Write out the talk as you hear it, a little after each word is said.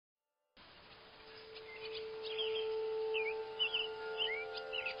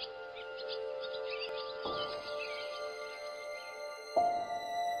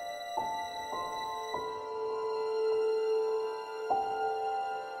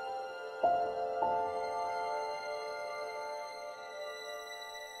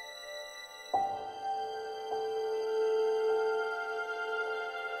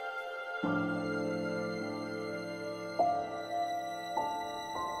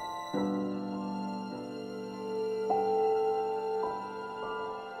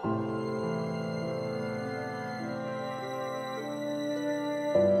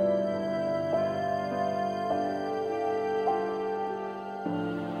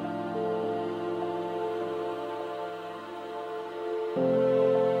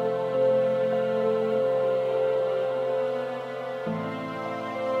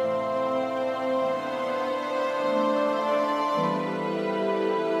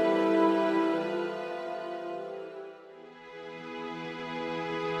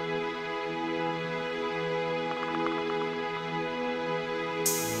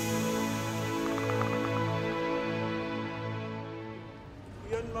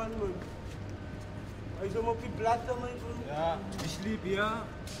Hij is op die platte, mijn vriend. Ja, we sleep here.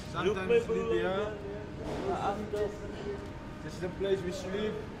 Sometimes we sleep here. This is the place we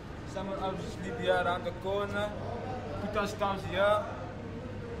sleep. Some of us sleep here around the corner. Put our stuffs here.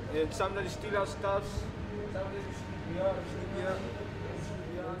 And some of us steal our stuffs. Some of us sleep here, sleep here.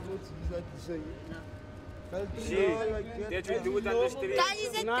 See, that we do it on the street. That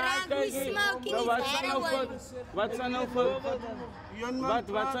is a drug we smoke in his heroin. What's an offer?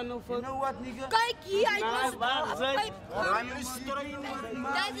 What's an offer? You know what, nigga? Kijk hier, hij was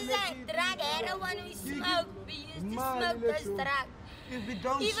That is a drug, heroin we smoke. We used to smoke this drug. If we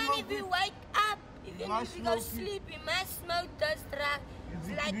don't Even smoke if we wake up, even if we go sleep, we must smoke this drug. It's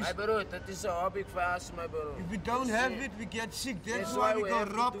like, My bro, that is a hobby for us, my bro. If we don't have it, we get sick. That's why we go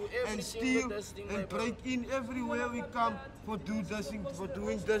rob and steal and break in everywhere we come for doing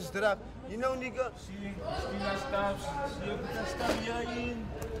this drug. You know, nigga? See, steal our stuffs. See, you put our stuff here in.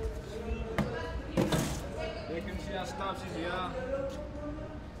 They can see our stuffs is here.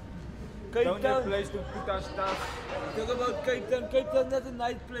 Don't have a place to put our stuff. Talk about Cape Town. Cape Town is not a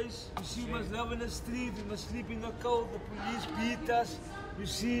night place. You see, we must live in the street, we must sleep in the cold, the police beat us. You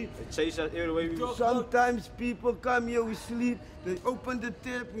see, They chase us everywhere we go. Sometimes people come here, we sleep, they open the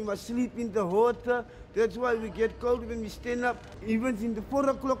tap, we must sleep in the water. That's why we get cold when we stand up. Even in the 4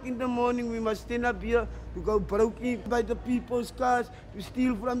 o'clock in the morning, we must stand up here to go broke in by the people's cars, to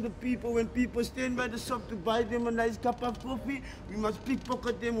steal from the people. When people stand by the shop to buy them a nice cup of coffee, we must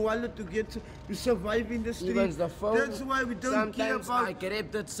pickpocket them wallet to get to survive in the street. Even the phone. That's why we don't care Sometimes about... I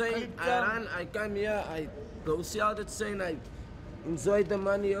grab that chain, I run, I come here, I go sell that chain, I enjoy the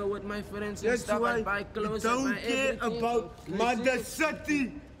money here with my friends and That's stuff. why I buy we clothes, I don't buy care everything. about You Mother see?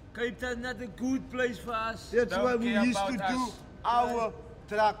 City. Cape Town is not a good place for us. That's Don't why we care used to about do us. our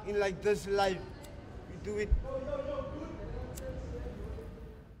track in like this life. We do it.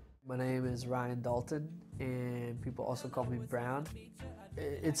 My name is Ryan Dalton, and people also call me Brown.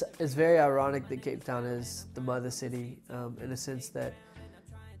 It's very ironic that Cape Town is the mother city, in a sense that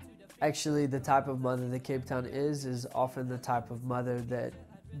actually the type of mother that Cape Town is often the type of mother that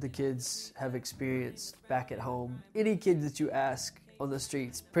the kids have experienced back at home. Any kid that you ask on the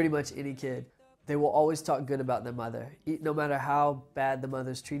streets, pretty much any kid, they will always talk good about their mother. No matter how bad the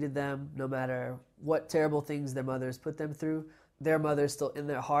mother's treated them, no matter what terrible things their mothers put them through, their mother's still in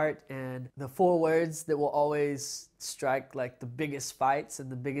their heart. And the 4 words that will always strike like the biggest fights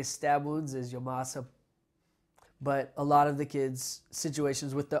and the biggest stab wounds is your massa. But a lot of the kids'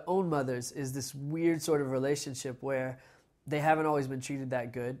 situations with their own mothers is this weird sort of relationship where they haven't always been treated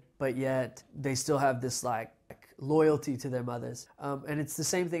that good, but yet they still have this like loyalty to their mothers. And it's the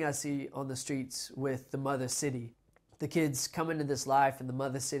same thing I see on the streets with the mother city. The kids come into this life and the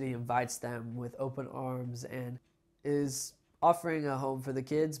mother city invites them with open arms and is offering a home for the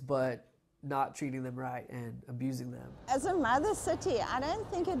kids, but not treating them right and abusing them. As a mother city, I don't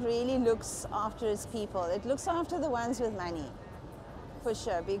think it really looks after its people. It looks after the ones with money, for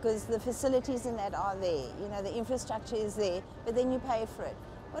sure, because the facilities in that are there. You know, the infrastructure is there, but then you pay for it.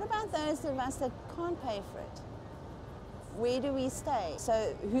 What about those of us that can't pay for it? Where do we stay?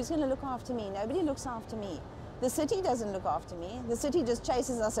 So who's going to look after me? Nobody looks after me. The city doesn't look after me. The city just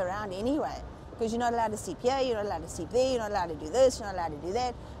chases us around anyway, because you're not allowed to sleep here, you're not allowed to sleep there, you're not allowed to do this, you're not allowed to do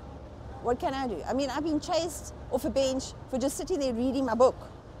that. What can I do? I mean, I've been chased off a bench for just sitting there reading my book.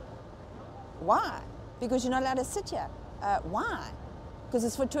 Why? Because you're not allowed to sit here. Why? Because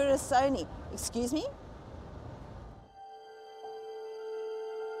it's for tourists only. Excuse me?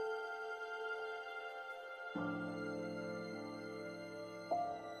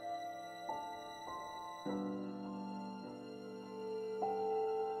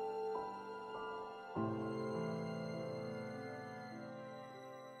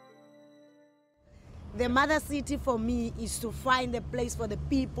 The mother city for me is to find a place for the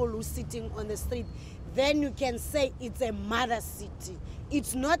people who are sitting on the street. Then you can say it's a mother city.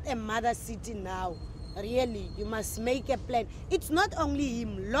 It's not a mother city now Really, you must make a plan. It's not only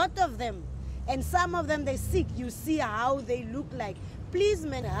him, lot of them. And some of them, they're sick. You see how they look like. Please,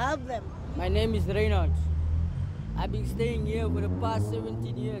 man, help them. My name is Reynolds. I've been staying here for the past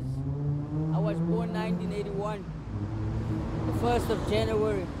 17 years. I was born 1981, the 1st of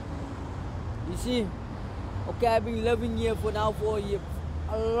January. You see, okay, I've been living here for now 4 years,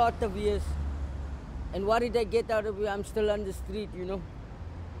 a lot of years. And what did I get out of it? I'm still on the street, you know.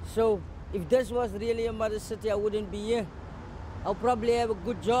 So, if this was really a mother city, I wouldn't be here. I'll probably have a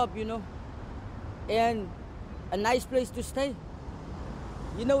good job, you know, and a nice place to stay.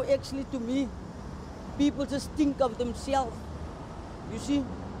 You know, actually to me, people just think of themselves. You see,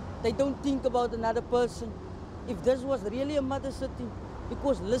 they don't think about another person. If this was really a mother city,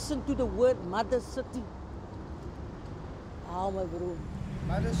 because listen to the word mother city. Oh my bro.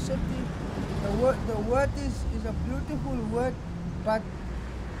 Mother city, the word is a beautiful word, but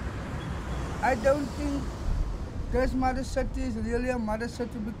I don't think this mother city is really a mother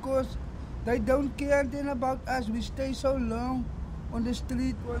city because they don't care anything about us. We stay so long on the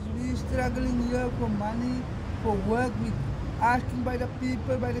street because we struggling here for money, for work. We asking by the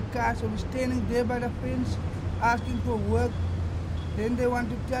people, by the cars, so we standing there by the fence asking for work. Then they want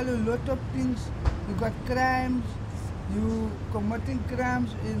to tell you a lot of things. You got crimes, you committing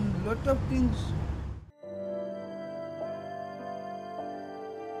crimes in a lot of things.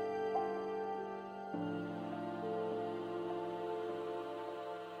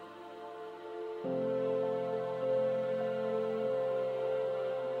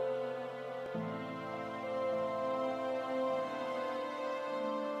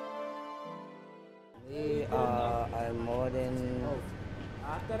 I'm more than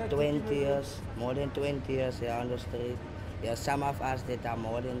 20 years, here on the street. There are some of us that are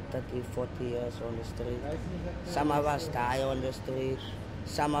more than 30, 40 years on the street. Some of us die on the street.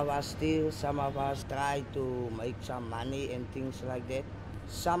 Some of us steal, some of us try to make some money and things like that.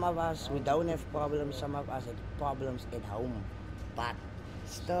 Some of us, we don't have problems, some of us have problems at home. But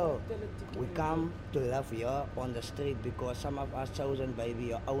still, we come to live here on the street because some of us chosen maybe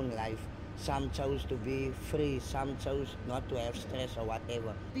your own life. Some chose to be free, some chose not to have stress or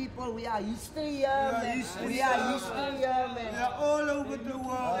whatever. People, we are history here, man. We are history here, man. We are all over the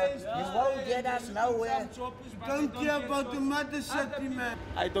world. You won't get us nowhere. Don't care about the mother city, man.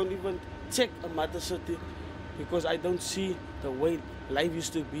 I don't even check a mother city because I don't see the way life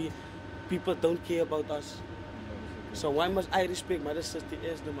used to be. People don't care about us. So why must I respect mother city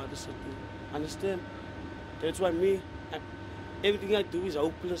as the mother city? Understand? That's why everything I do is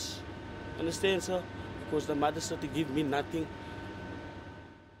hopeless. Understand, sir? Because the mother city give me nothing.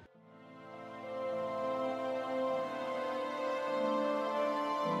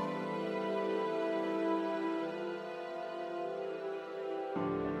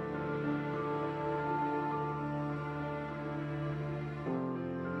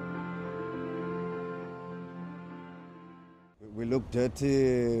 We look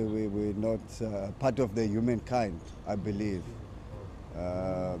dirty, we're not part of the humankind, I believe.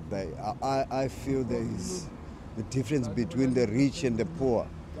 I feel there is the difference between the rich and the poor.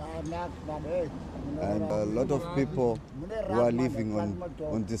 And a lot of people who are living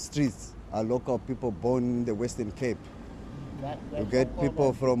on the streets are local people born in the Western Cape. You get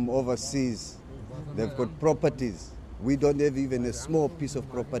people from overseas, they've got properties. We don't have even a small piece of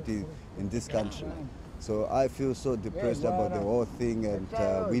property in this country. So I feel so depressed about the whole thing,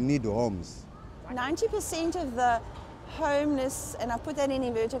 and we need homes. 90% of the homeless, and I put that in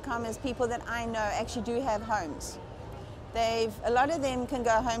inverted commas, people that I know actually do have homes. A lot of them can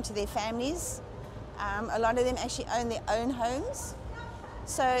go home to their families. A lot of them actually own their own homes.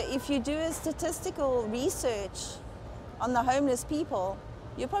 So if you do a statistical research on the homeless people,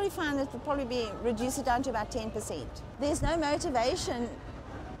 you'll probably find that it'll probably be reduce it down to about 10%. There's no motivation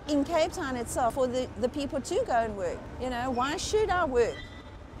in Cape Town itself for the people to go and work. You know, why should I work?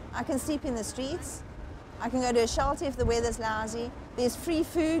 I can sleep in the streets. I can go to a shelter if the weather's lousy. There's free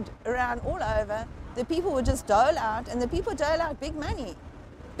food around all over. The people will just dole out, and the people dole out big money.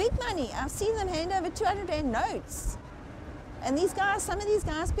 Big money. I've seen them hand over 200 Rand notes. And these guys, some of these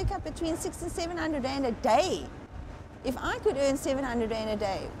guys pick up between 600 and 700 Rand a day. If I could earn 700 Rand a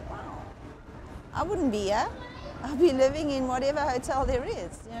day, wow, I wouldn't be here. I'll be living in whatever hotel there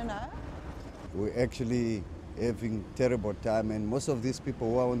is, you know. We're actually having terrible time, and most of these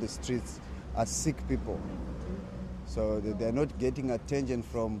people who are on the streets are sick people. So they're not getting attention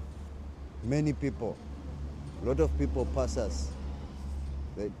from many people. A lot of people pass us.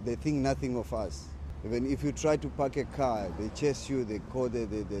 They think nothing of us. Even if you try to park a car, they chase you, they call the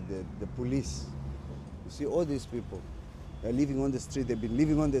police. You see all these people, they're living on the street, they've been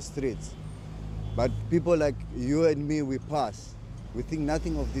living on the streets. But people like you and me, we pass. We think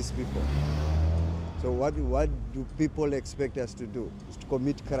nothing of these people. So what do people expect us to do? Is to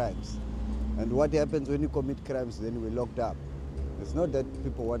commit crimes. And what happens when you commit crimes, then we're locked up. It's not that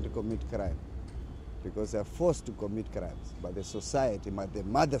people want to commit crime, because they're forced to commit crimes by the society, by the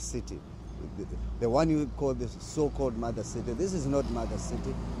mother city. The one you call the so-called mother city. This is not mother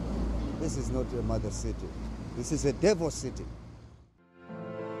city. This is not a mother city. This is a devil city.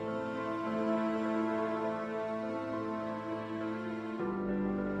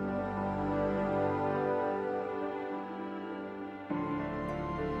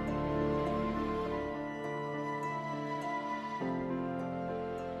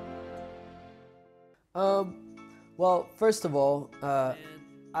 Well, first of all,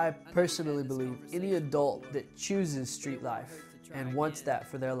 I personally believe any adult that chooses street life and wants that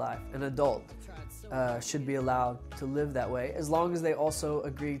for their life, an adult should be allowed to live that way, as long as they also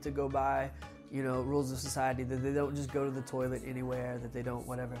agree to go by, rules of society, that they don't just go to the toilet anywhere, that they don't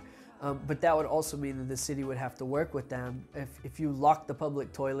whatever. But that would also mean that the city would have to work with them. If you lock the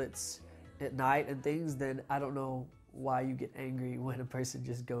public toilets at night and things, then I don't know why you get angry when a person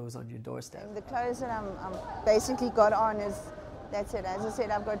just goes on your doorstep. And the clothes that I'm basically got on is, that's it. As I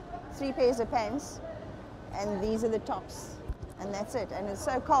said, I've got 3 pairs of pants, and these are the tops, and that's it. And it's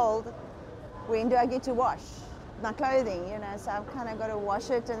so cold, when do I get to wash my clothing, So I've kind of got to wash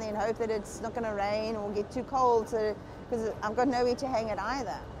it and then hope that it's not going to rain or get too cold, because I've got nowhere to hang it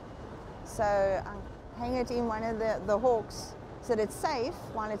either. So I hang it in one of the hawks so that it's safe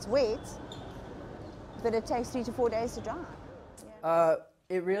while it's wet, but it takes 3 to 4 days to dry.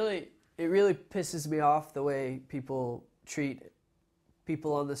 It really pisses me off the way people treat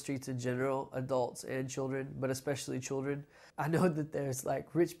people on the streets in general, adults and children, but especially children. I know that there's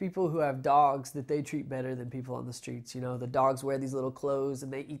rich people who have dogs that they treat better than people on the streets. The dogs wear these little clothes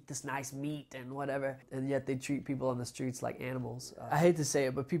and they eat this nice meat and whatever, and yet they treat people on the streets like animals. I hate to say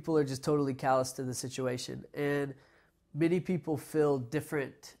it, but people are just totally callous to the situation, and many people feel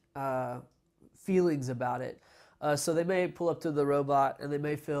different feelings about it. So they may pull up to the robot and they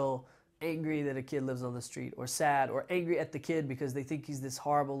may feel angry that a kid lives on the street, or sad, or angry at the kid because they think he's this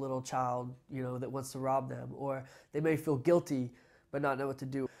horrible little child, that wants to rob them, or they may feel guilty but not know what to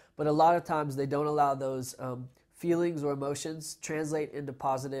do. But a lot of times they don't allow those feelings or emotions translate into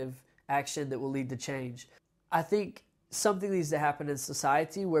positive action that will lead to change. I think something needs to happen in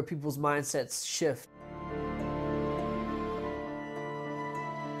society where people's mindsets shift.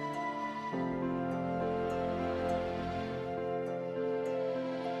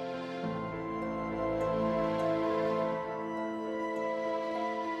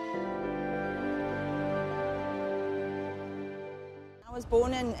 I was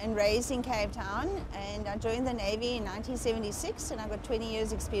born and raised in Cape Town, and I joined the Navy in 1976, and I got 20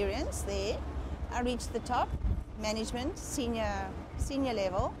 years experience there. I reached the top, management, senior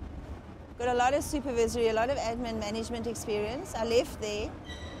level. Got a lot of supervisory, a lot of admin management experience. I left there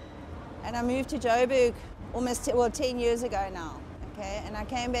and I moved to Joburg almost 10 years ago now. Okay, and I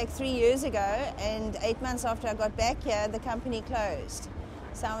came back 3 years ago, and 8 months after I got back here, the company closed.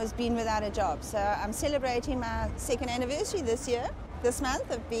 So I was been without a job. So I'm celebrating my 2nd anniversary this month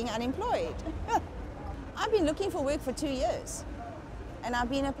of being unemployed. I've been looking for work for 2 years, and I've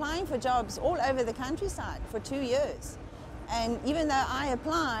been applying for jobs all over the countryside for 2 years. And even though I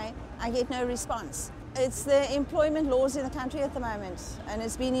apply, I get no response. It's the employment laws in the country at the moment, and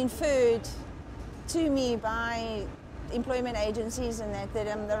it's been inferred to me by employment agencies and that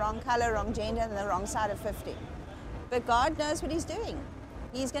I'm the wrong color, wrong gender, and the wrong side of 50. But God knows what He's doing.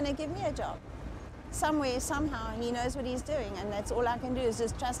 He's going to give me a job. Somewhere, somehow, He knows what He's doing, and that's all I can do is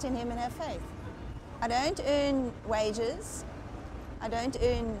just trust in Him and have faith. I don't earn wages. I don't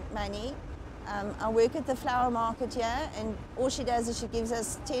earn money. I work at the flower market here, and all she does is she gives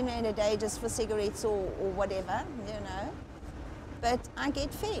us 10 rand a day just for cigarettes or whatever, But I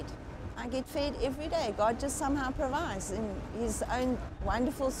get fed. I get fed every day. God just somehow provides in His own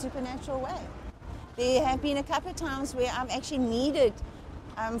wonderful supernatural way. There have been a couple of times where I've actually needed,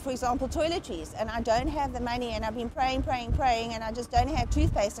 for example, toiletries, and I don't have the money, and I've been praying, and I just don't have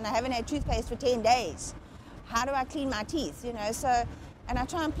toothpaste, and I haven't had toothpaste for 10 days. How do I clean my teeth, So, and I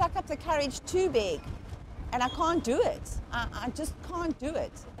try and pluck up the courage to beg, and I can't do it. I just can't do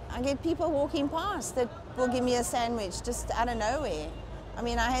it. I get people walking past that will give me a sandwich just out of nowhere. I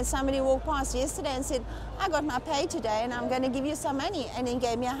mean, I had somebody walk past yesterday and said, I got my pay today and I'm going to give you some money, and then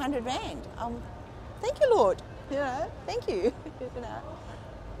gave me 100 rand. Thank you, Lord. Thank you.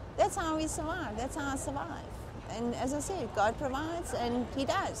 That's how we survive. That's how I survive. And as I said, God provides, and He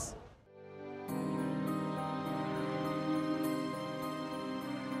does.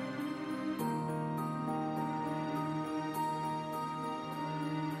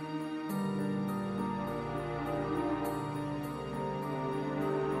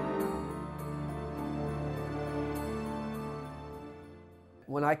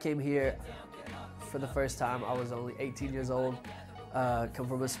 When I came here for the first time, I was only 18 years old. Come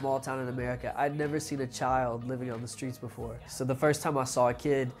from a small town in America. I'd never seen a child living on the streets before. So the first time I saw a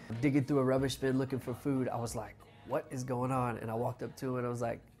kid digging through a rubbish bin looking for food, I was like, what is going on? And I walked up to him and I was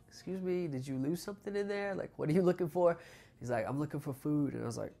like, excuse me, did you lose something in there? Like, what are you looking for? He's like, I'm looking for food. And I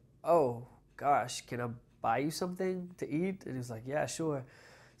was like, oh gosh, can I buy you something to eat? And he was like, yeah, sure.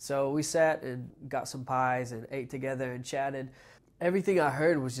 So we sat and got some pies and ate together and chatted. Everything I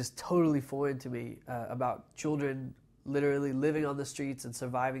heard was just totally foreign to me about children literally living on the streets and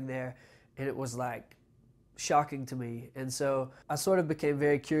surviving there. And it was like shocking to me. And so I sort of became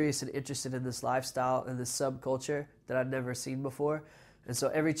very curious and interested in this lifestyle and this subculture that I'd never seen before. And so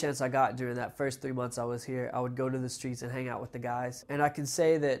every chance I got during that first 3 months I was here, I would go to the streets and hang out with the guys. And I can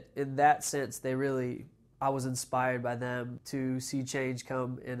say that in that sense, I was inspired by them to see change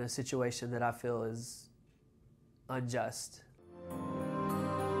come in a situation that I feel is unjust.